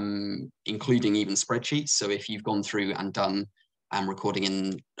 including even spreadsheets. So if you've gone through and done recording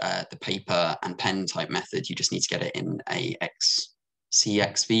in the paper and pen type method, you just need to get it in a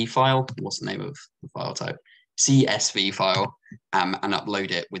CSV file. What's the name of the file type? CSV file, and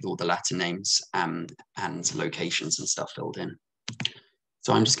upload it with all the Latin names and locations and stuff filled in.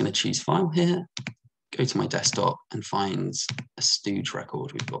 So I'm just going to choose file here, go to my desktop and find a stooge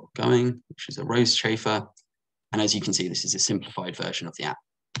record we've got going, which is a rose chafer. And as you can see, this is a simplified version of the app.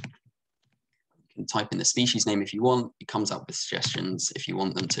 You can type in the species name if you want. It comes up with suggestions if you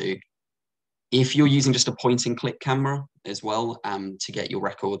want them to. If you're using just a point and click camera as well to get your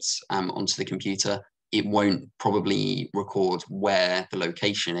records onto the computer, it won't probably record where the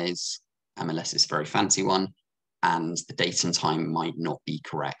location is unless it's a very fancy one, and the date and time might not be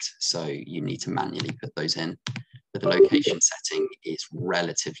correct. So you need to manually put those in. But the location setting is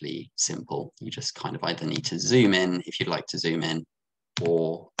relatively simple. You just kind of either need to zoom in if you'd like to zoom in,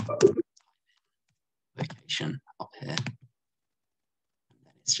 or location up here. And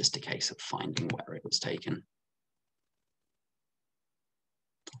then it's just a case of finding where it was taken.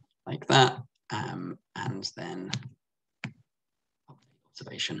 Like that. And then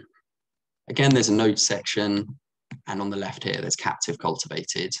observation. Again, there's a notes section, and on the left here, there's captive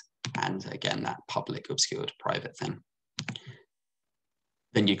cultivated, and again, that public obscured private thing.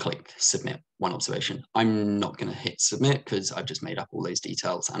 Then you click submit one observation. I'm not going to hit submit because I've just made up all those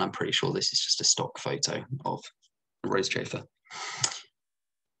details, and I'm pretty sure this is just a stock photo of a rose chafer.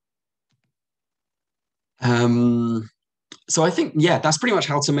 So I think, yeah, that's pretty much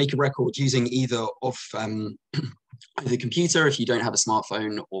how to make a record using either of the computer if you don't have a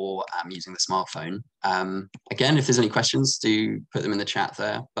smartphone, or using the smartphone. Again, if there's any questions, do put them in the chat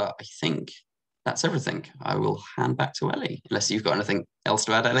there. But I think that's everything. I will hand back to Ellie, unless you've got anything else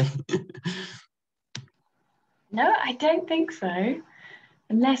to add, Ellie. No, I don't think so.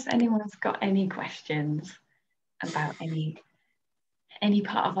 Unless anyone's got any questions about any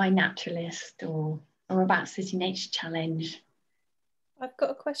part of iNaturalist or about City Nature Challenge. I've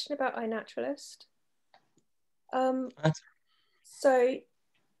got a question about iNaturalist. So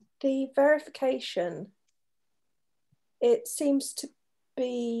the verification, it seems to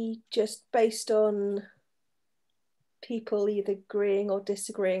be just based on people either agreeing or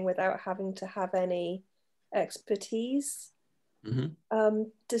disagreeing without having to have any expertise. Mm-hmm.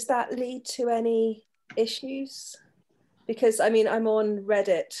 Does that lead to any issues? Because I mean, I'm on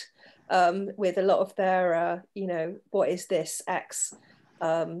Reddit with a lot of their, what is this X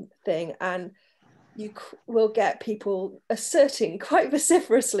thing, and you will get people asserting quite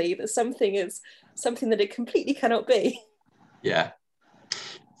vociferously that something is something that it completely cannot be. Yeah.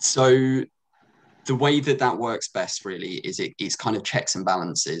 So the way that works best really is it's kind of checks and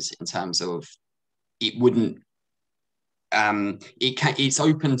balances in terms of it wouldn't, it's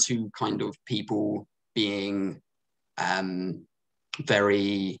open to kind of people being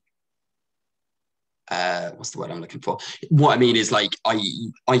very, what's the word I'm looking for? What I mean is, like,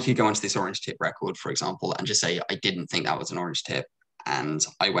 I could go onto this orange tip record, for example, and just say, I didn't think that was an orange tip. And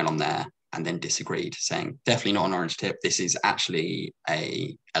I went on there and then disagreed, saying, definitely not an orange tip. This is actually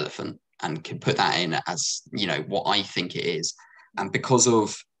a elephant, and can put that in as, what I think it is. And because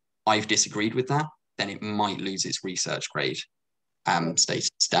of I've disagreed with that, then it might lose its research grade status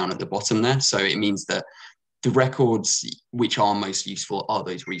down at the bottom there. So it means that the records which are most useful are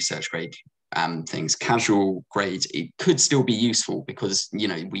those research grade things. Casual grades, it could still be useful because,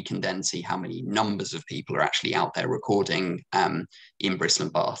 we can then see how many numbers of people are actually out there recording in Bristol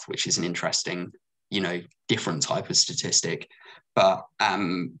and Bath, which is an interesting, different type of statistic. But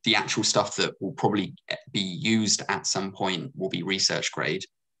the actual stuff that will probably be used at some point will be research grade.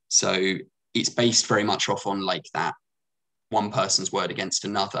 So it's based very much off on like that one person's word against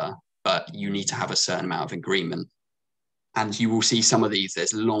another, but you need to have a certain amount of agreement. And you will see some of these,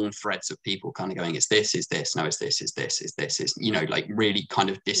 there's long threads of people kind of going, is this, no, is this, like really kind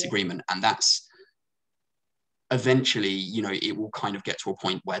of disagreement. And that's eventually, you know, it will kind of get to a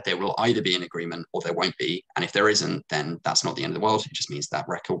point where there will either be an agreement or there won't be. And if there isn't, then that's not the end of the world. It just means that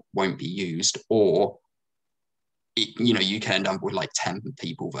record won't be used, or you know, you can end up with like 10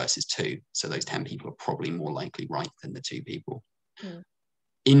 people versus 2. So those 10 people are probably more likely right than the 2 people. Mm.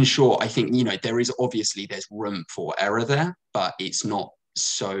 In short, I think, you know, there's room for error there, but it's not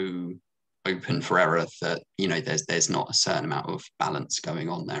so open for error that, you know, there's not a certain amount of balance going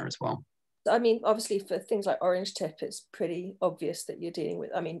on there as well. I mean, obviously for things like orange tip, it's pretty obvious that you're dealing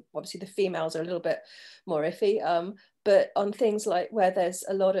with, I mean, obviously the females are a little bit more iffy, but on things like where there's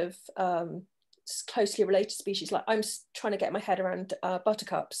a lot of closely related species, like I'm trying to get my head around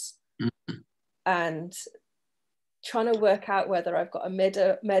buttercups, and trying to work out whether I've got a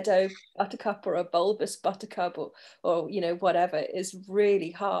meadow buttercup or a bulbous buttercup or you know, whatever, is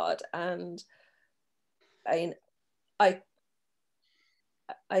really hard. And I mean, I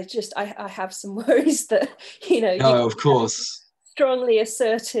have some worries that, you know, no, of course, strongly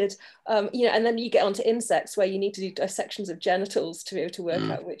asserted, you know, and then you get onto insects where you need to do dissections of genitals to be able to work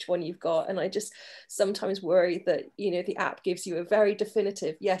out which one you've got. And I just sometimes worry that, you know, the app gives you a very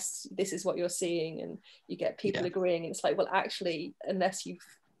definitive, yes, this is what you're seeing, and you get people agreeing, and it's like, well, actually, unless you've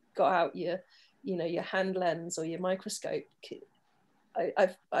got out your, you know, your hand lens or your microscope,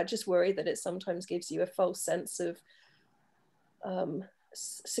 I just worry that it sometimes gives you a false sense of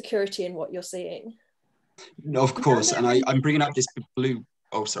security in what you're seeing. No, of course. And I'm bringing up this blue,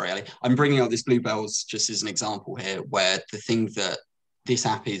 oh, sorry, Ali. I'm bringing up this bluebells just as an example here, where the thing that this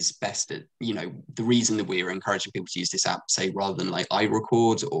app is best at, you know, the reason that we're encouraging people to use this app, say, rather than like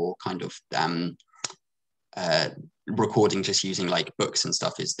iRecord or kind of recording just using like books and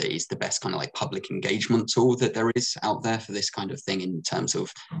stuff, is the best kind of like public engagement tool that there is out there for this kind of thing, in terms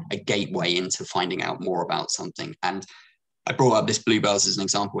of a gateway into finding out more about something. And I brought up this bluebells as an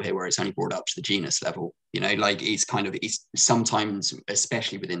example here, where it's only brought up to the genus level. You know, like it's sometimes,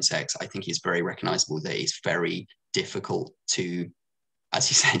 especially with insects, I think it's very recognizable that it's very difficult to, as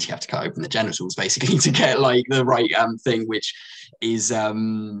you said, you have to cut open the genitals basically to get like the right thing, which is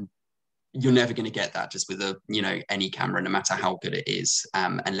you're never going to get that just with a, you know, any camera, no matter how good it is,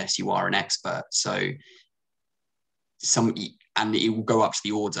 unless you are an expert. So and it will go up to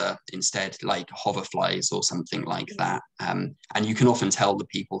the order instead, like hoverflies or something like that. And you can often tell the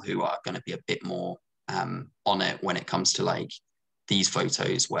people who are going to be a bit more on it when it comes to like these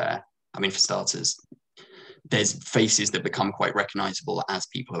photos, where, I mean, for starters, there's faces that become quite recognizable as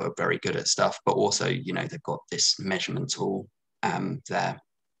people who are very good at stuff, but also, you know, they've got this measurement tool there.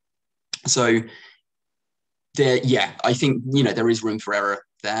 So I think, you know, there is room for error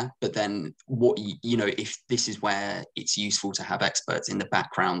there, but then what, you know, if this is where it's useful to have experts in the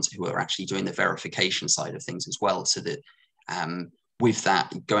background who are actually doing the verification side of things as well, so that with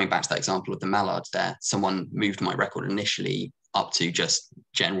that, going back to that example of the mallards there, someone moved my record initially up to just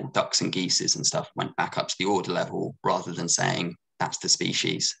general ducks and geeses and stuff, went back up to the order level rather than saying that's the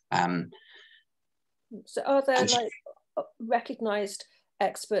species. So are there like recognized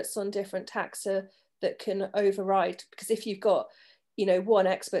experts on different taxa that can override? Because if you've got, you know, one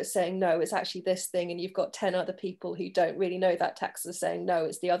expert saying no, it's actually this thing, and you've got 10 other people who don't really know that taxa saying no,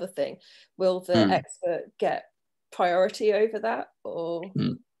 it's the other thing, will the expert get priority over that? Or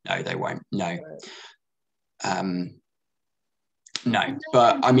no, they won't. No. No,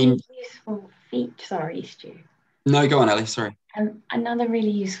 but I mean, useful feature. Sorry, Stu. No, go on, Ellie. Sorry. Another really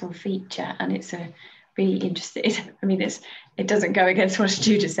useful feature, and it's a really interesting. I mean, it doesn't go against what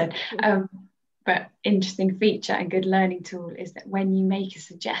Stu just said, but interesting feature and good learning tool is that when you make a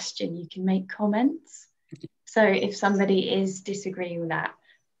suggestion, you can make comments. So if somebody is disagreeing with that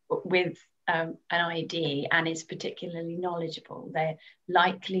with an ID and is particularly knowledgeable, they're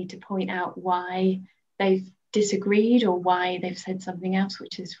likely to point out why they've disagreed or why they've said something else,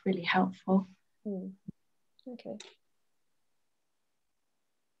 which is really helpful. Okay.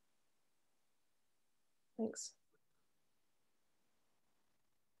 Thanks.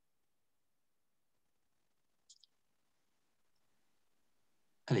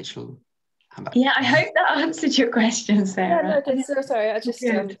 Yeah, I hope that answered your question, Sarah. Yeah, no, so sorry, I just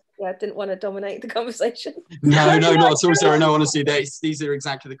didn't want to dominate the conversation. No, not at all, Sarah. No, honestly, these are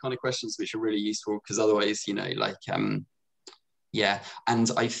exactly the kind of questions which are really useful, because otherwise, you know, like, yeah.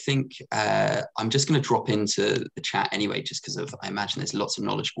 And I think I'm just going to drop into the chat anyway, just because I imagine there's lots of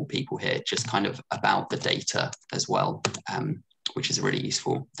knowledgeable people here, just kind of about the data as well, which is a really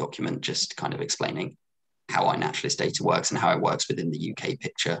useful document, just kind of explaining how iNaturalist data works and how it works within the UK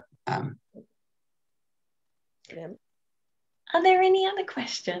picture. Are there any other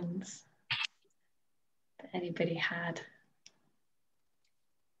questions that anybody had?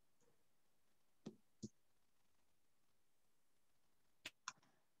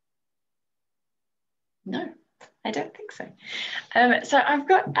 I don't think so. So I've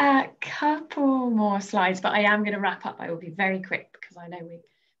got a couple more slides, but I am going to wrap up. I will be very quick because I know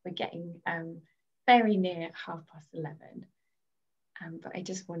we're getting very near 11:30. But I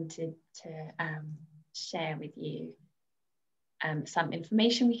just wanted to share with you some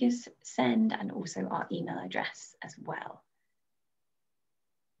information we can send, and also our email address as well.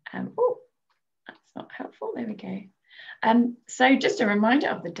 Oh, that's not helpful. There we go. So just a reminder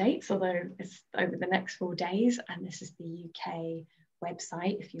of the dates, although it's over the next 4 days, and this is the UK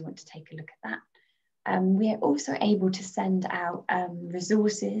website if you want to take a look at that. We are also able to send out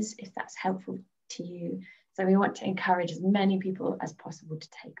resources if that's helpful to you. So we want to encourage as many people as possible to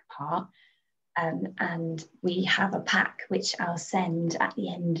take part. And we have a pack which I'll send at the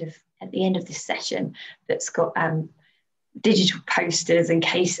end of this session that's got digital posters in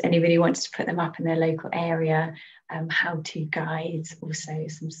case anybody wants to put them up in their local area, how-to guides, also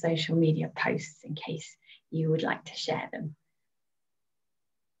some social media posts in case you would like to share them.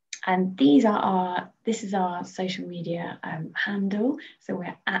 And this is our social media handle. So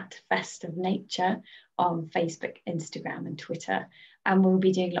we're at Fest of Nature on Facebook, Instagram and Twitter. And we'll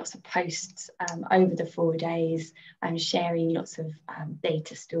be doing lots of posts over the 4 days and sharing lots of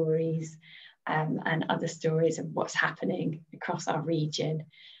data stories and other stories of what's happening across our region.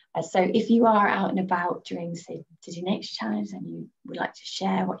 So if you are out and about during, say, City Nature Challenge and you would like to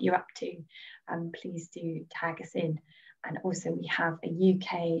share what you're up to, please do tag us in. And also we have a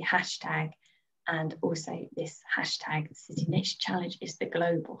UK hashtag, and also this hashtag, City Nature Challenge, is the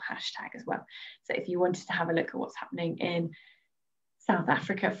global hashtag as well. So if you wanted to have a look at what's happening in South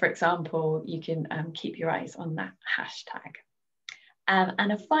Africa, for example, you can keep your eyes on that hashtag.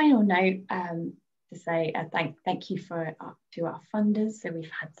 And a final note to say thank you to our funders. So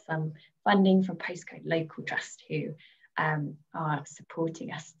we've had some funding from Postcode Local Trust, who are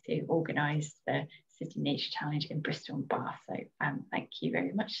supporting us to organise the City Nature Challenge in Bristol and Bath. So thank you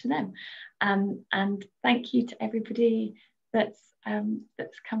very much to them. And thank you to everybody that's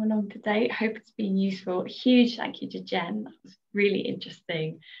come along today. I hope it's been useful. A huge thank you to Jen. That was really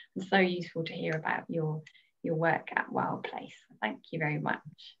interesting and so useful to hear about your work at Wild Place. Thank you very much.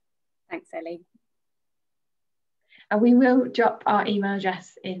 Thanks, Ellie. And we will drop our email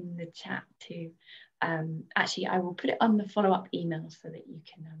address in the chat too. Actually, I will put it on the follow-up email so that you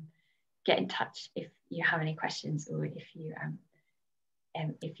can get in touch if you have any questions, or if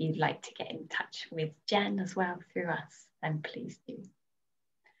you'd like to get in touch with Jen as well through us, then please do.